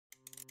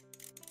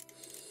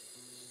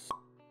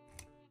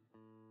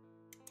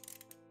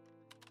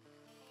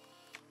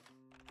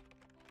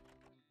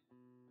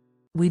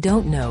We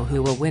don't know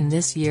who will win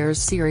this year's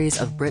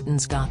series of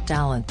Britain's Got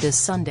Talent this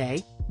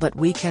Sunday, but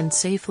we can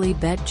safely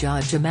bet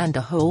Judge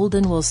Amanda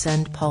Holden will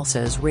send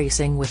pulses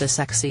racing with a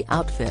sexy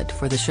outfit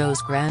for the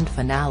show's grand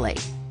finale.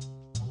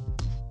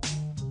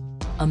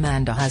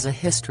 Amanda has a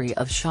history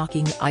of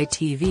shocking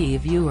ITV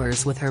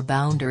viewers with her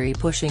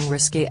boundary-pushing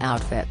risque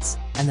outfits,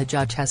 and the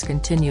judge has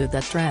continued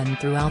that trend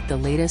throughout the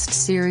latest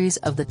series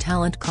of the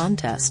talent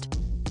contest.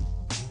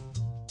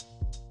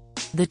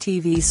 The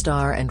TV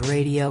star and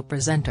radio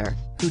presenter,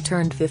 who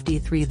turned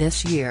 53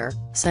 this year,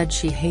 said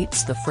she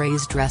hates the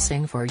phrase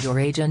dressing for your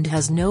age and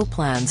has no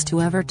plans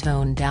to ever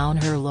tone down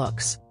her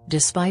looks,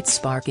 despite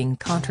sparking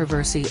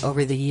controversy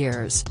over the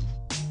years.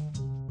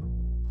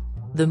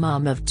 The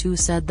mom of two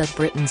said that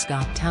Britain's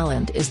Got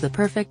Talent is the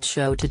perfect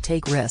show to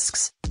take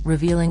risks,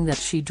 revealing that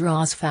she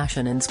draws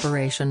fashion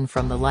inspiration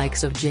from the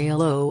likes of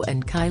J.Lo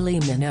and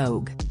Kylie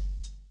Minogue.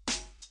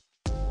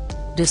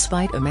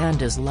 Despite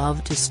Amanda's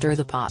love to stir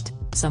the pot,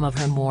 some of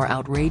her more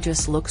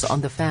outrageous looks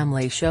on The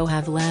Family Show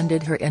have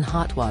landed her in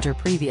hot water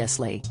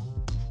previously.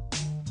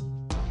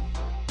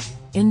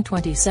 In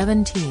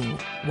 2017,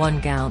 one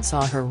gown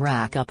saw her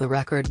rack up a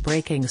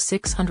record-breaking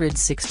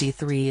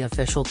 663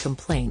 official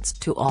complaints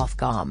to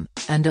Ofcom,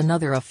 and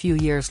another a few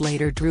years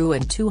later drew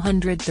in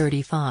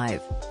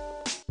 235.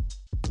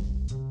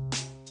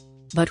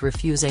 But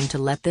refusing to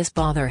let this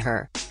bother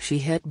her, she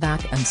hit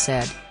back and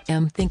said,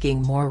 "I'm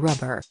thinking more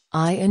rubber.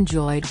 I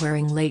enjoyed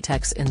wearing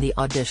latex in the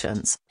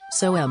auditions,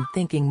 so I'm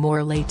thinking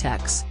more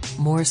latex,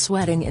 more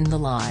sweating in the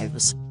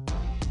lives."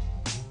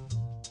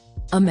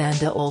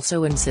 Amanda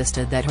also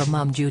insisted that her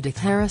mum Judith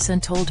Harrison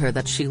told her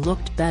that she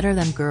looked better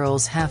than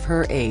girls half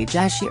her age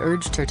as she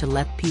urged her to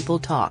let people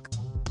talk.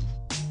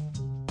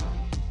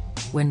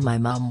 "When my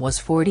mum was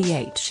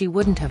 48 she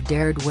wouldn't have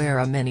dared wear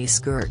a mini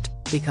skirt,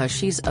 because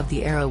she's of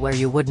the era where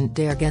you wouldn't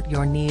dare get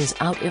your knees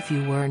out if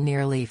you were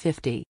nearly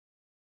 50.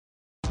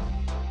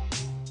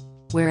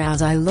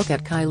 Whereas I look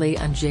at Kylie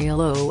and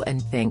J.Lo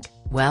and think,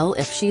 well,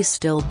 if she's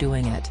still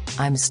doing it,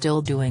 I'm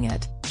still doing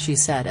it," she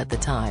said at the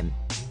time.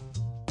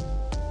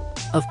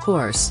 "Of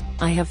course,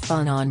 I have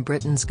fun on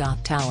Britain's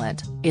Got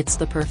Talent. It's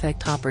the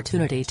perfect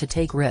opportunity to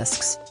take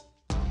risks.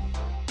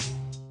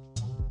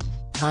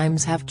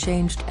 Times have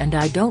changed and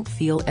I don't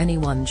feel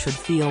anyone should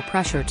feel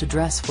pressure to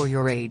dress for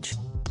your age.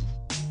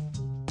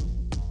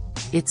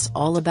 It's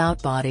all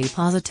about body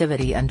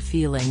positivity and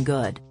feeling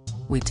good."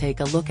 We take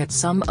a look at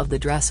some of the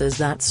dresses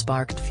that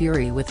sparked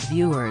fury with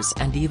viewers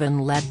and even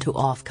led to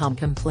Ofcom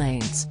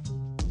complaints.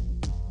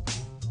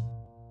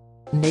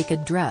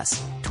 Naked dress,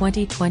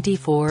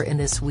 2024. In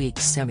this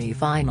week's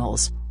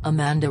semi-finals,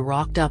 Amanda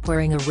rocked up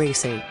wearing a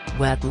racy,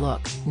 wet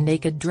look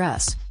naked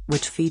dress,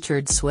 which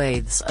featured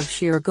swathes of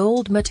sheer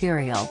gold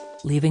material,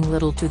 leaving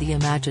little to the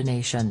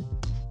imagination.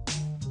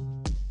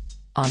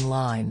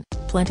 Online,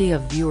 plenty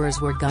of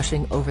viewers were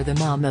gushing over the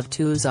mom of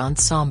two's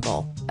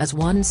ensemble, as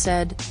one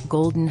said,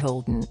 "Golden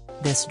Holden,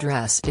 this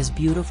dress is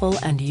beautiful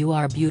and you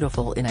are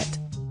beautiful in it."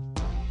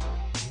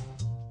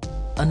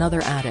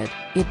 Another added,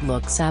 "It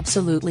looks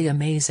absolutely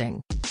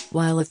amazing,"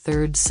 while a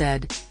third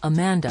said,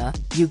 "Amanda,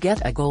 you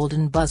get a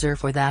golden buzzer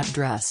for that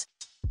dress."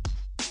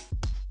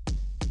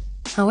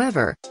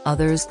 However,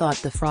 others thought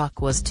the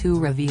frock was too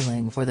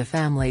revealing for The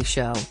Family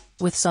Show,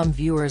 with some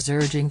viewers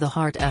urging the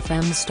Heart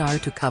FM star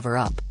to cover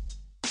up.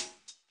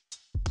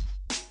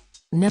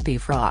 Nippy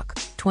frock,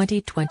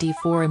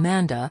 2024.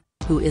 Amanda,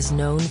 who is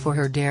known for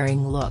her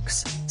daring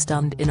looks,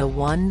 stunned in a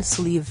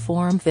one-sleeve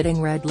form-fitting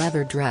red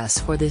leather dress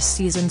for this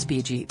season's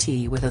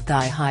BGT with a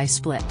thigh-high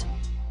split.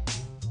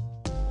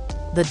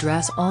 The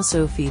dress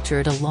also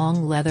featured a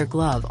long leather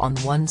glove on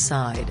one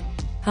side.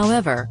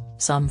 However,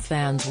 some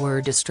fans were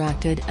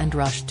distracted and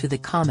rushed to the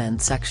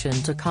comment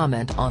section to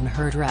comment on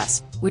her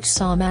dress, which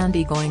saw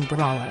Mandy going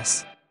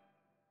braless.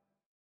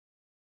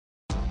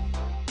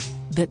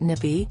 "Bit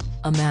nippy,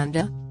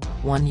 Amanda?"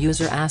 one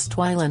user asked,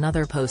 while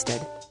another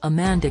posted,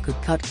 "Amanda could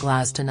cut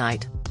glass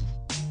tonight."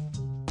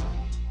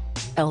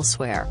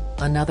 Elsewhere,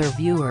 another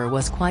viewer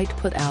was quite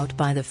put out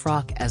by the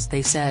frock as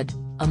they said,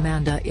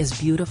 "Amanda is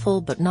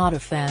beautiful but not a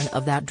fan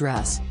of that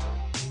dress."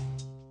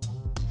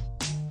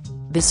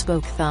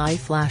 Bespoke thigh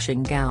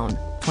flashing gown,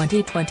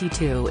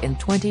 2022. In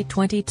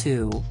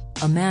 2022,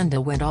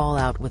 Amanda went all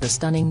out with a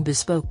stunning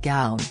bespoke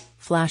gown,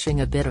 flashing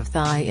a bit of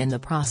thigh in the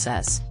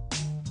process.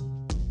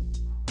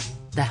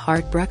 The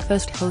Heart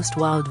Breakfast host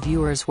wowed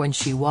viewers when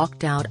she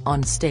walked out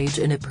on stage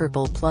in a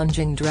purple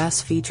plunging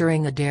dress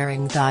featuring a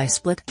daring thigh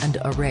split and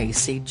a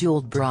racy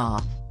jeweled bra.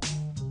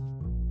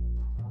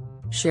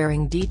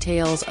 Sharing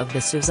details of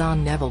the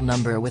Suzanne Neville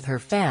number with her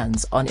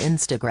fans on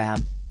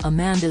Instagram,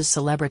 Amanda's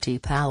celebrity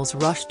pals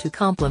rushed to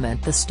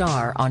compliment the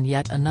star on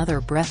yet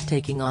another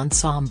breathtaking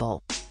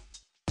ensemble.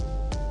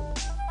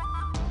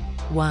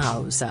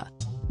 "Wowza.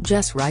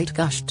 Just right,"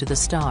 gushed to the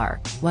star,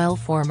 while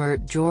former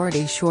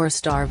Geordie Shore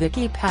star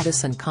Vicky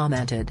Pattison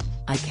commented,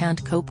 "I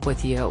can't cope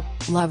with you,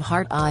 love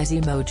heart eyes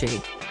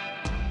emoji."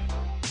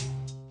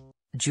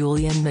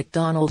 Julian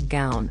McDonald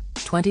gown,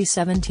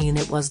 2017.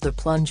 It was the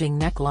plunging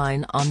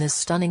neckline on this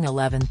stunning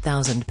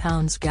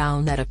 £11,000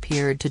 gown that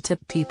appeared to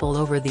tip people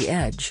over the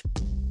edge.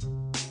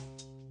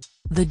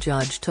 The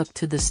judge took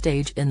to the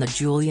stage in the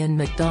Julian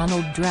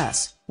McDonald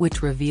dress,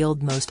 which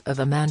revealed most of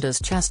Amanda's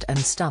chest and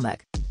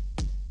stomach.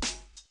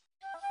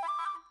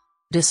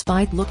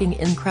 Despite looking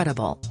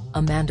incredible,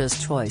 Amanda's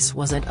choice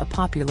wasn't a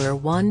popular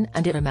one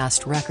and it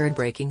amassed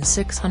record-breaking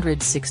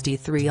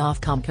 663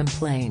 Ofcom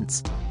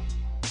complaints.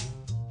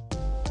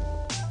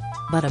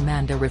 But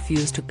Amanda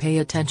refused to pay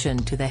attention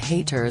to the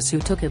haters who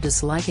took a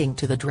disliking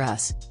to the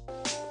dress.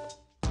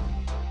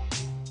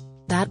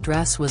 "That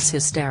dress was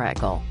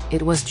hysterical,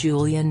 it was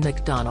Julian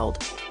McDonald.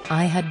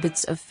 I had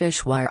bits of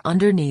fish wire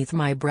underneath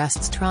my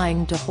breasts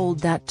trying to hold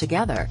that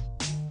together.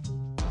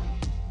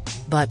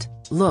 But,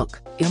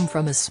 look, I'm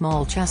from a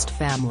small chest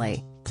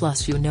family,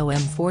 plus you know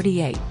I'm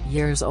 48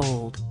 years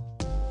old.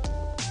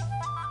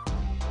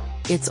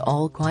 It's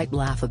all quite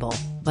laughable,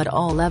 but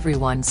all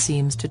everyone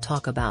seems to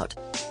talk about.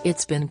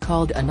 It's been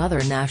called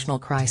another national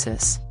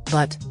crisis,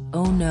 but,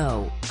 oh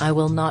no, I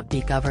will not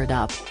be covered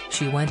up,"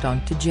 she went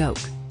on to joke.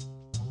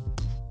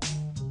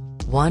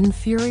 One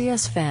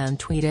furious fan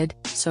tweeted,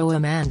 "So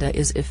Amanda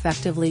is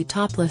effectively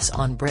topless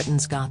on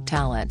Britain's Got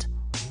Talent."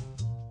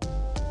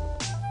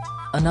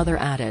 Another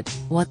added,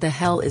 "What the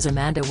hell is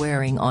Amanda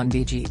wearing on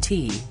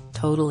BGT,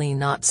 totally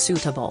not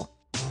suitable.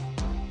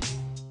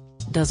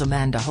 Does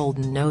Amanda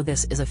Holden know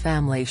this is a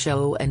family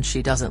show and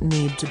she doesn't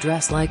need to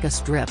dress like a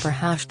stripper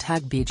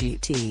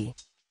 #BGT.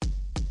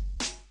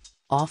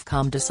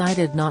 Ofcom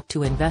decided not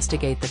to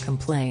investigate the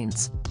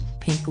complaints.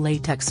 Pink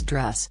latex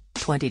dress,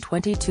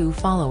 2022.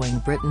 Following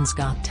Britain's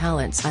Got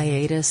Talent's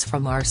hiatus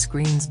from our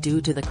screens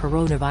due to the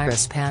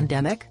coronavirus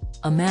pandemic,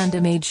 Amanda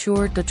made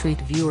sure to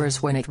treat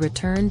viewers when it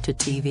returned to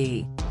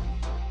TV.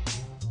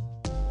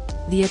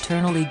 The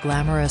eternally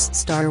glamorous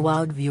star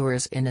wowed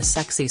viewers in a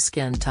sexy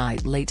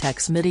skin-tight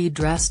latex midi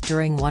dress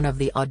during one of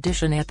the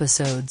audition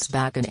episodes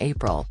back in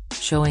April,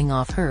 showing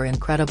off her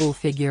incredible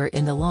figure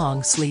in the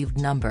long-sleeved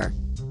number.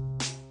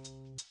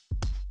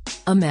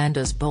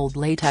 Amanda's bold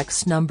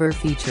latex number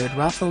featured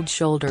ruffled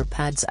shoulder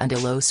pads and a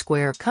low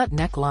square-cut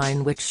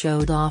neckline which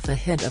showed off a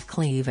hint of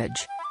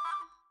cleavage.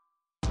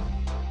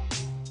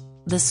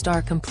 The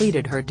star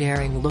completed her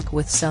daring look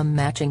with some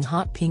matching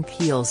hot pink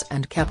heels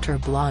and kept her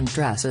blonde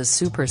dresses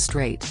super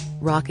straight,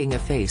 rocking a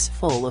face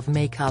full of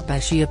makeup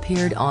as she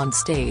appeared on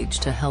stage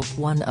to help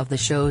one of the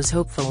show's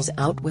hopefuls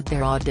out with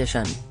their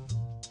audition.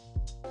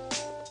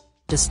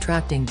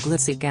 Distracting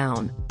glitzy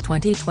gown,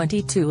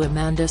 2022.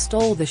 Amanda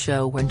stole the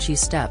show when she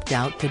stepped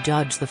out to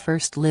judge the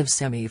first live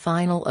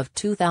semi-final of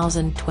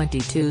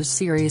 2022's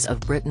series of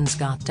Britain's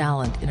Got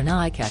Talent in an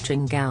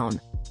eye-catching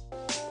gown.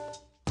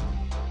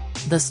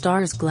 The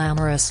star's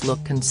glamorous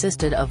look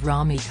consisted of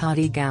Rami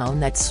khadi gown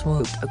that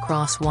swooped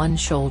across one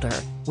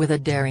shoulder, with a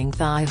daring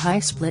thigh-high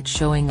split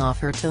showing off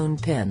her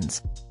toned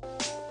pins.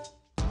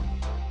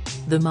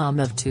 The mom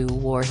of two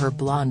wore her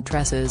blonde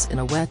tresses in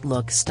a wet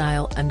look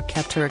style and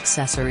kept her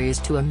accessories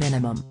to a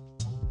minimum.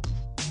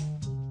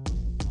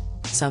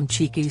 Some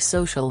cheeky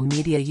social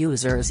media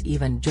users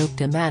even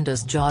joked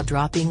Amanda's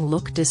jaw-dropping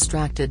look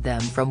distracted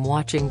them from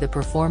watching the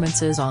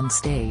performances on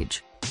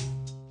stage.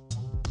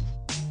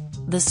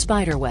 The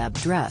spiderweb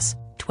dress,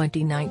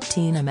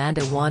 2019.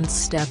 Amanda once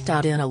stepped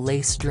out in a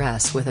lace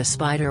dress with a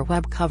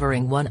spiderweb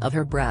covering one of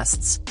her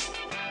breasts,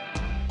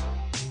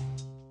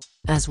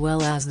 as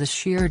well as the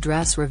sheer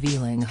dress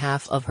revealing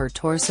half of her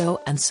torso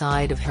and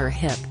side of her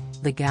hip.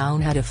 The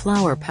gown had a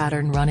flower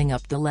pattern running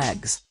up the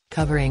legs,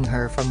 covering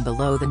her from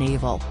below the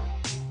navel.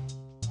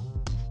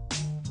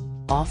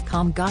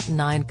 Ofcom got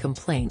 9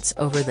 complaints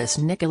over this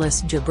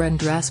Nicholas Gibran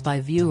dress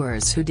by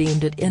viewers who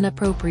deemed it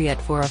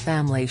inappropriate for a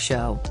family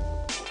show.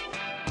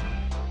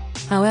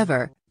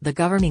 However, the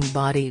governing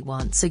body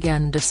once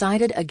again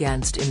decided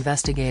against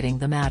investigating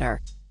the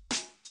matter.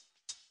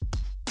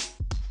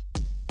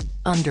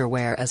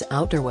 Underwear as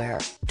outerwear,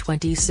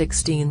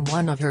 2016.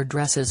 One of her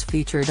dresses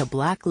featured a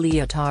black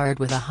leotard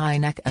with a high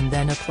neck and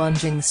then a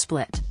plunging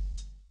split.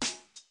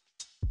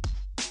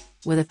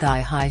 With a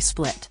thigh-high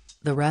split,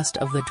 the rest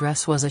of the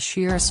dress was a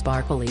sheer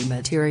sparkly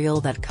material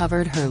that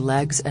covered her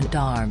legs and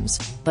arms,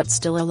 but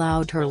still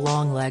allowed her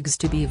long legs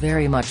to be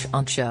very much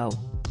on show.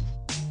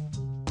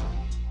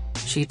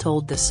 She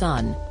told The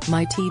Sun,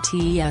 "My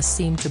TTS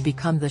seem to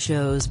become the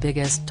show's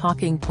biggest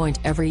talking point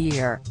every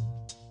year.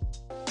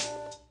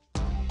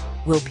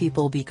 Will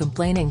people be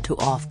complaining to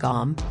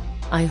Ofcom?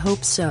 I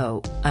hope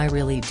so, I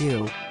really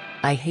do.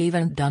 I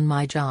haven't done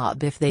my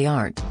job if they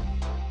aren't."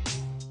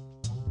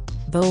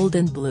 Bold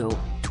and blue,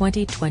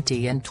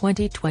 2020. In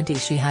 2020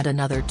 she had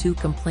another 2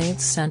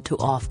 complaints sent to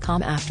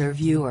Ofcom after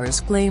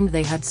viewers claimed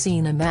they had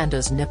seen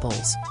Amanda's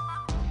nipples.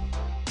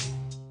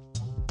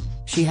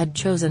 She had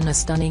chosen a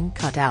stunning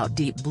cut-out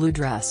deep blue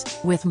dress,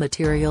 with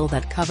material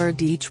that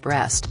covered each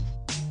breast.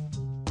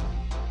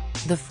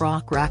 The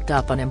frock racked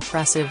up an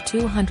impressive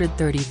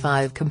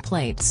 235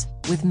 complaints,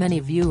 with many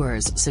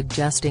viewers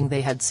suggesting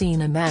they had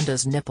seen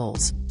Amanda's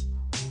nipples.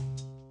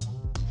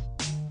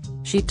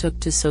 She took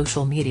to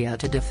social media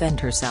to defend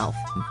herself.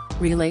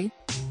 "Really?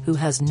 Who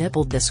has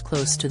nippled this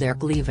close to their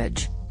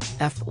cleavage?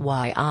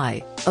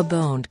 FYI, a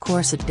boned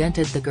corset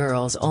dented the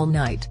girls all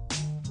night."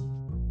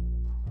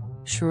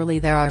 Surely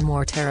there are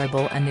more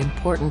terrible and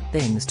important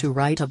things to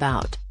write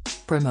about.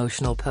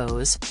 Promotional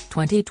pose,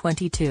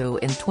 2022.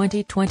 In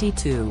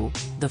 2022,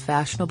 the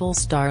fashionable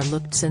star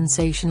looked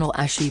sensational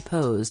as she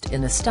posed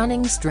in a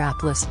stunning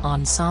strapless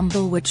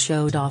ensemble which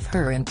showed off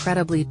her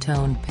incredibly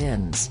toned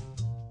pins.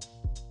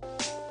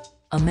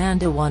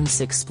 Amanda once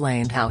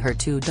explained how her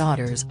two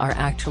daughters are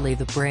actually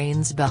the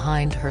brains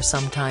behind her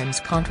sometimes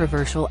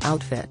controversial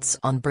outfits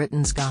on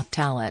Britain's Got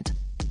Talent.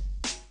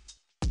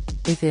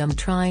 "If I'm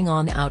trying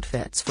on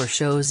outfits for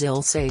shows,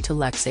 I'll say to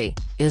Lexi,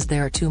 is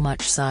there too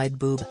much side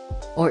boob?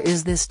 Or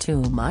is this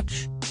too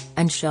much?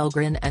 And she'll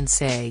grin and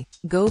say,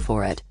 go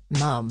for it,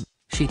 Mum,"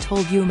 she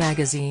told You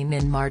magazine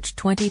in March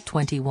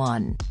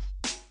 2021.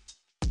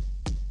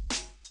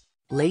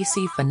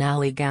 Lacy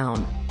finale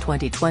gown,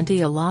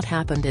 2020. A lot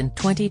happened in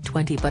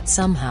 2020, but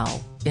somehow,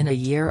 in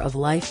a year of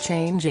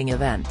life-changing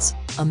events,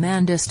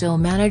 Amanda still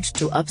managed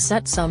to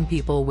upset some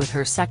people with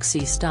her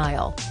sexy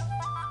style.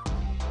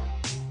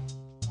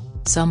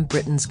 Some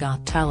Britain's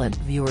Got Talent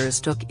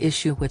viewers took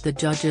issue with the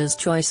judges'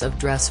 choice of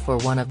dress for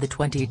one of the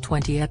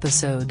 2020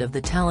 episode of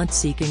the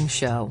talent-seeking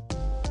show.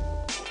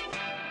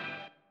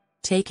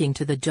 Taking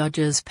to the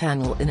judges'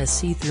 panel in a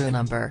see-through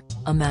number,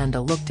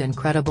 Amanda looked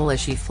incredible as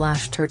she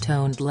flashed her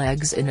toned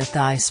legs in a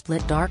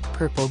thigh-split dark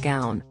purple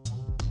gown.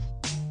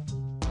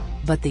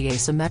 But the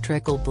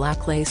asymmetrical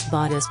black lace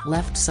bodice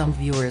left some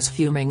viewers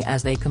fuming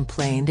as they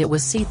complained it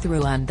was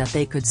see-through and that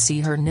they could see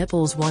her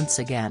nipples once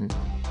again.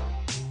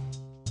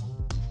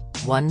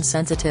 One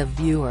sensitive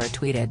viewer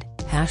tweeted,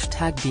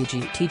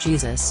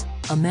 #BGTJesus,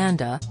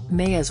 Amanda,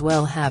 may as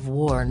well have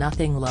wore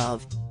nothing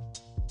love.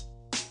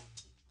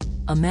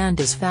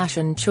 Amanda's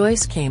fashion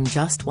choice came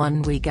just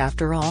 1 week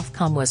after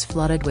Ofcom was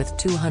flooded with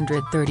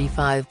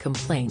 235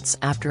 complaints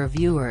after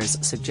viewers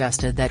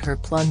suggested that her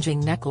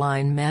plunging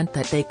neckline meant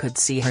that they could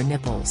see her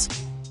nipples.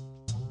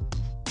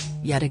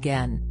 Yet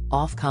again,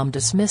 Ofcom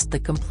dismissed the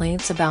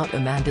complaints about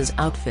Amanda's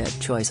outfit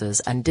choices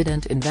and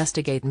didn't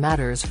investigate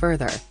matters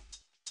further.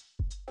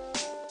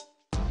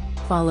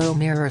 Follow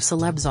Mirror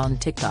Celebs on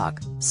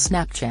TikTok,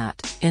 Snapchat,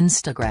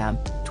 Instagram,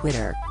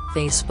 Twitter,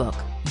 Facebook,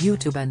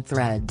 YouTube and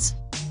Threads.